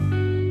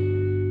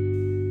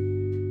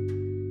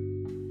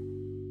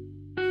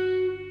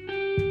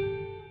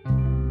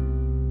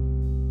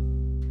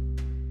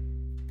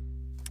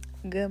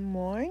Good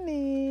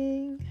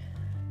morning.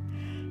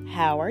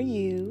 How are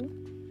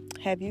you?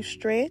 Have you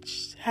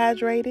stretched,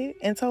 hydrated,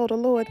 and told the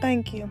Lord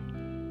thank you?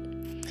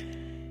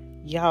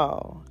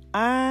 Y'all,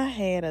 I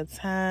had a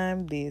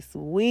time this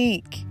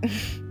week.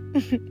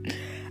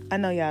 I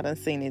know y'all done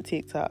seen it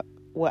TikTok.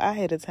 Well, I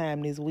had a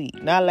time this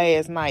week. Not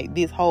last night.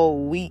 This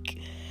whole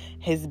week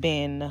has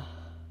been,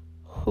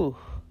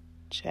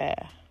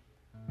 child.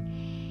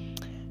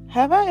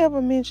 Have I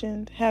ever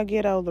mentioned how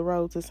ghetto the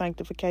road to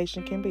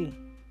sanctification can be?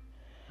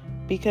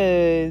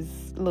 Because,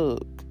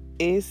 look,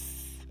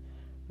 it's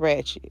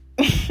ratchet.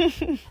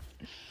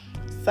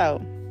 So,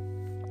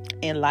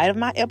 in light of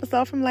my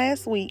episode from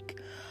last week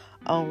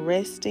on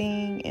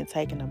resting and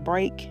taking a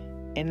break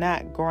and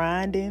not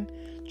grinding,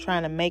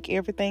 trying to make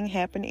everything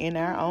happen in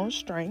our own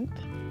strength,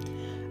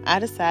 I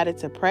decided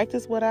to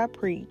practice what I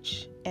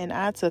preach, and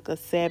I took a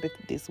Sabbath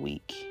this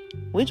week,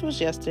 which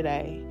was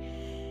yesterday.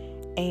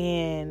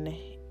 And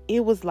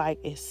it was like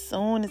as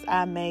soon as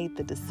I made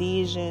the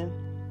decision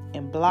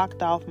and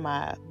blocked off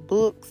my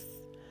books,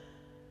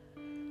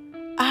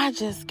 I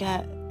just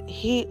got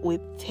hit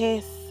with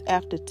tests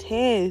after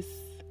tests.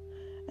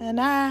 And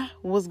I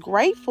was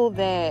grateful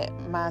that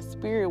my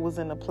spirit was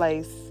in a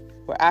place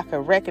where I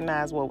could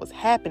recognize what was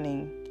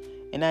happening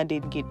and I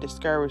didn't get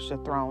discouraged or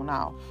thrown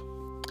off.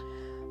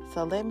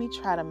 So let me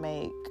try to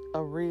make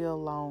a real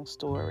long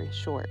story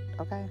short,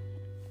 okay?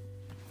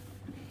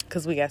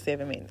 Because we got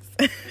 7 minutes.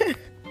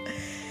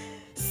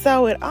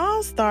 So it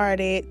all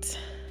started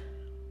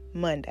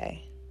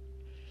Monday.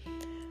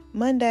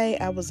 Monday,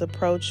 I was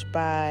approached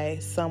by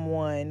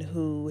someone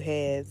who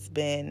has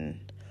been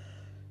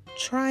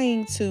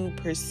trying to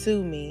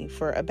pursue me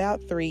for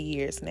about 3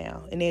 years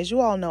now. And as you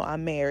all know,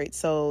 I'm married,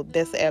 so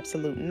that's an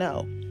absolute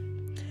no.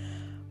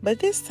 But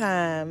this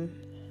time,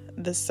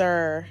 the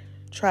sir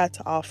tried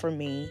to offer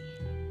me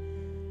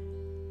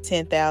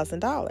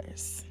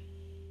 $10,000.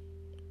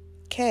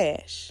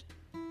 Cash.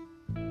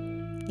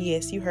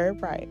 Yes, you heard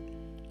right.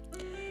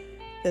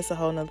 That's a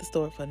whole nother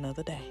story for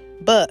another day.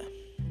 But,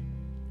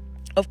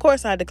 of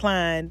course, I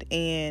declined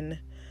and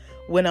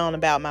went on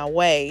about my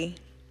way.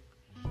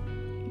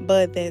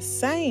 But that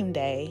same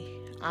day,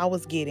 I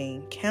was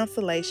getting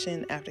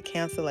cancellation after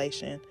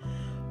cancellation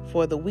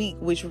for the week,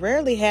 which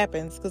rarely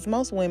happens because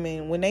most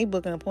women, when they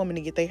book an appointment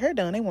to get their hair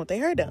done, they want their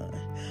hair done.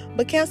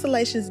 But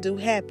cancellations do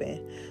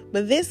happen.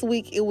 But this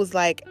week, it was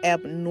like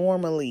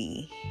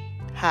abnormally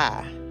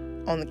high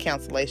on the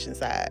cancellation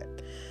side.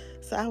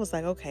 So I was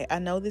like, okay, I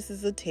know this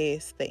is a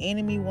test. The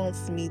enemy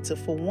wants me to,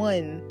 for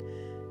one,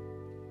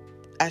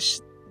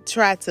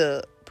 try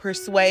to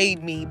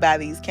persuade me by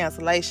these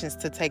cancellations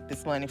to take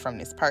this money from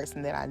this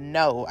person that I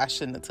know I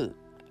shouldn't have took,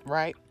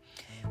 right?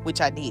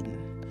 Which I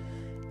didn't.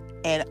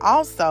 And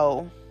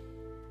also,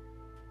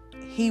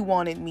 he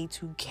wanted me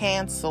to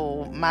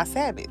cancel my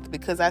Sabbath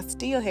because I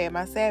still had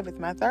my Sabbath,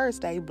 my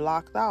Thursday,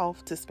 blocked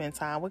off to spend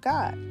time with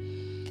God.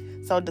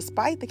 So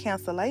despite the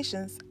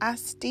cancellations, I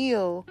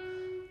still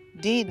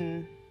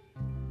didn't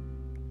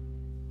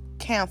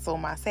cancel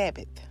my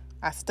Sabbath.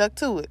 I stuck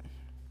to it.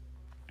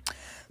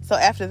 So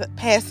after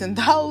passing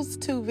those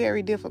 2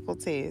 very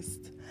difficult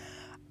tests,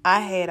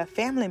 I had a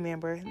family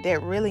member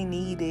that really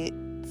needed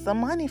some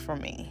money from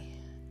me.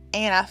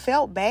 And I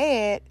felt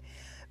bad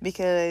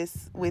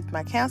because with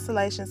my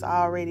cancellations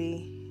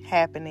already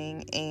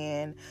happening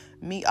and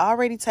me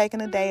already taking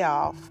a day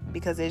off,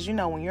 because as you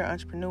know, when you're an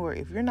entrepreneur,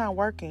 if you're not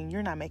working,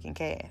 you're not making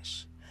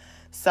cash.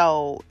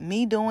 So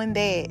me doing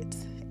that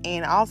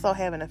and also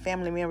having a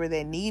family member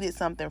that needed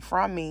something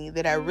from me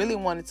that I really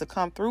wanted to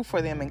come through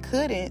for them and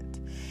couldn't,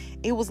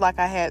 it was like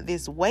I had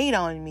this weight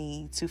on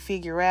me to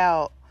figure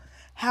out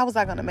how was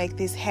I going to make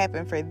this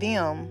happen for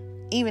them,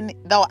 even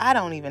though I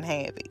don't even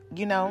have it,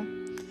 you know?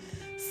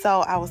 So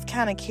I was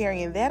kind of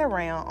carrying that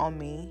around on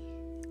me.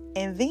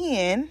 And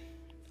then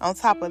on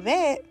top of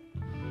that,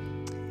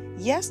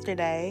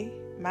 yesterday,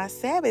 my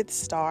Sabbath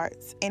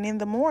starts. And in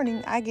the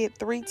morning, I get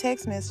 3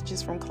 text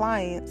messages from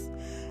clients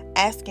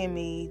asking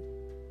me,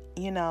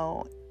 you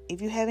know,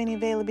 if you have any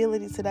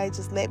availability today,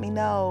 just let me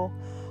know.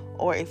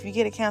 Or if you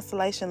get a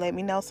cancellation, let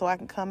me know so I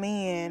can come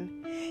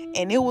in.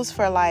 And it was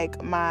for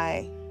like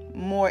my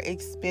more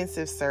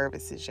expensive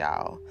services,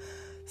 y'all.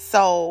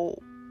 So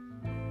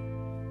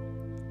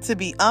to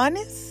be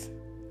honest,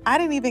 I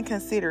didn't even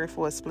consider it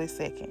for a split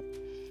second.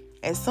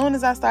 As soon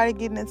as I started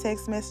getting the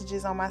text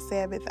messages on my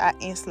Sabbath, I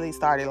instantly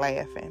started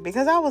laughing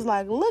because I was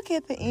like, look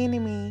at the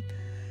enemy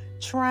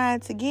trying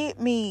to get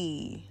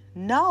me.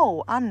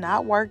 No, I'm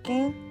not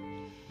working.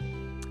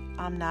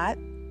 I'm not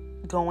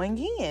going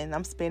in.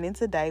 I'm spending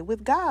today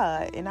with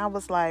God. And I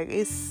was like,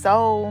 it's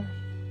so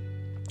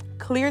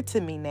clear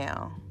to me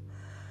now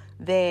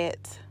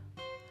that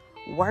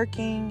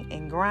working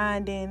and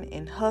grinding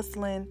and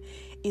hustling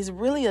is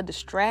really a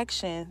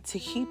distraction to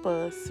keep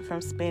us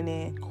from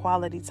spending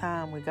quality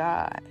time with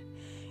God.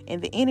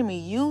 And the enemy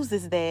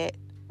uses that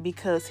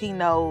because he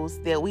knows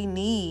that we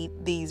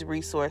need these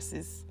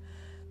resources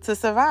to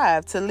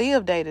survive, to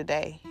live day to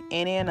day.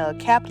 And in a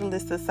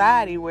capitalist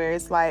society where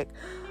it's like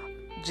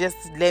just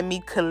let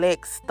me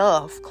collect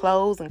stuff,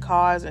 clothes and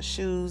cars and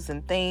shoes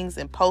and things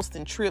and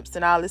posting trips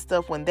and all this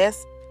stuff, when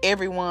that's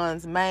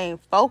everyone's main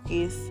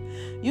focus,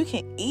 you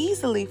can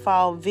easily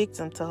fall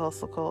victim to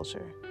hustle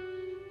culture.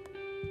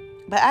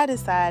 But I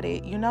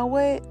decided, you know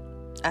what?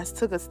 I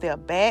took a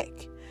step back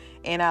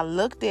and I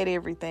looked at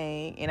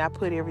everything and I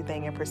put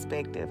everything in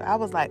perspective. I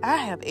was like, I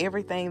have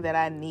everything that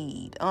I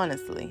need,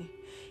 honestly.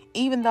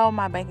 Even though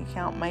my bank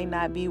account may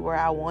not be where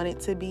I want it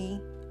to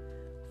be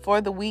for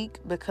the week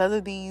because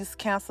of these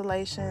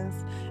cancellations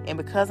and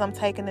because I'm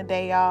taking a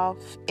day off,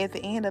 at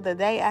the end of the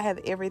day, I have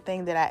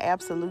everything that I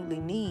absolutely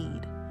need.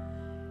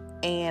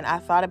 And I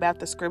thought about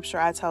the scripture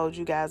I told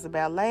you guys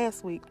about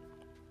last week,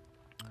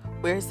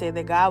 where it said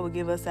that God would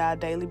give us our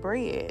daily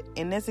bread.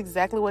 And that's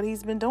exactly what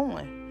he's been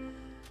doing.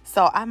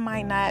 So I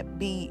might not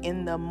be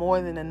in the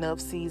more than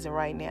enough season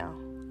right now.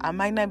 I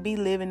might not be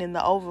living in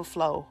the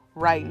overflow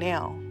right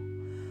now.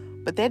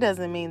 But that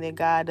doesn't mean that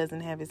God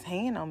doesn't have his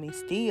hand on me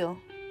still.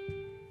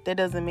 That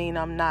doesn't mean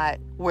I'm not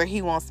where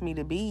he wants me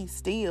to be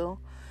still.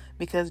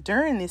 Because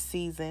during this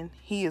season,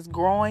 he is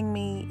growing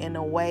me in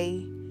a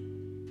way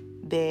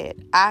that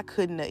I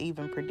couldn't have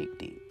even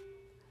predicted.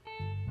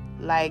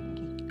 Like,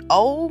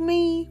 old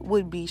me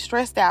would be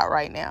stressed out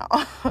right now.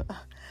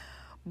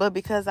 But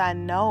because I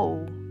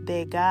know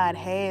that God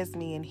has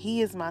me and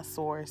he is my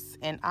source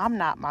and I'm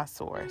not my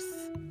source,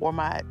 or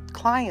my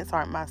clients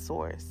aren't my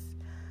source,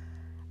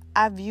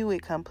 I view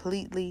it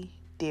completely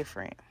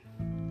different.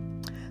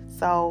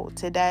 So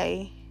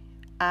today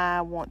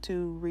I want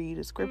to read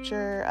a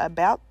scripture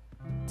about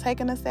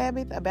taking a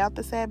Sabbath, about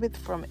the Sabbath,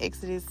 from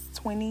Exodus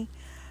 20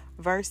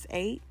 verse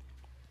 8.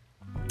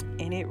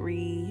 And it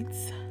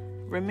reads,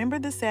 "Remember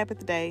the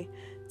Sabbath day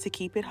to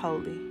keep it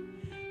holy.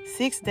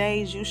 6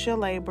 days you shall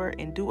labor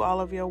and do all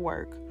of your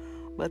work,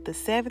 but the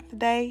seventh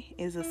day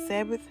is a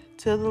Sabbath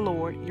to the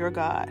Lord your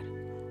God.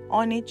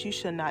 On it you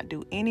shall not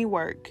do any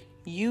work,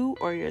 you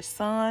or your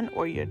son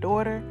or your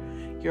daughter,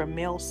 your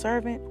male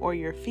servant or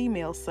your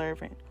female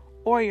servant,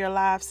 or your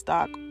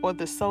livestock, or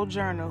the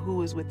sojourner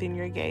who is within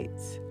your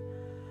gates.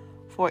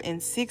 For in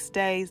 6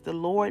 days the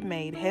Lord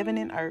made heaven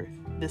and earth,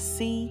 the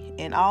sea,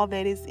 and all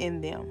that is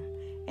in them,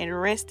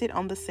 and rested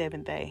on the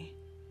seventh day.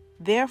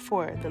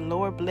 Therefore the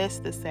Lord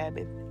blessed the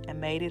Sabbath and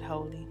made it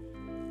holy."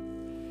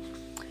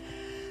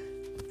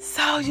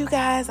 So you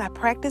guys, I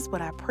practiced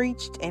what I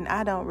preached and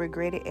I don't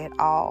regret it at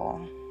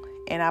all.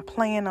 And I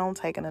plan on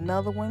taking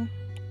another one.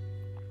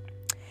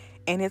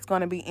 And it's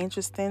going to be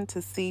interesting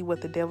to see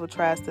what the devil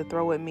tries to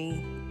throw at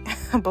me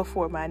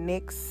before my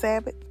next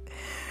Sabbath.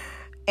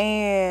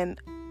 And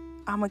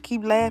I'm going to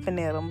keep laughing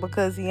at him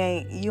because you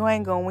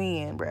ain't going to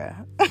win,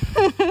 bruh.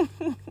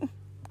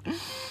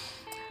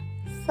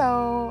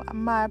 So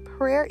my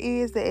prayer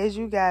is that as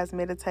you guys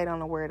meditate on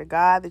the word of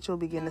God, that you'll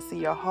begin to see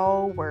your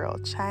whole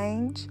world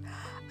change.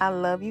 I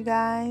love you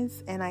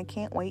guys, and I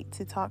can't wait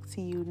to talk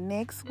to you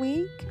next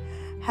week.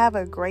 Have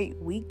a great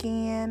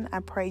weekend. I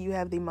pray you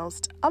have the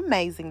most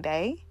amazing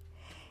day,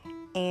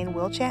 and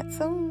we'll chat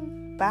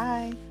soon.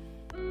 Bye.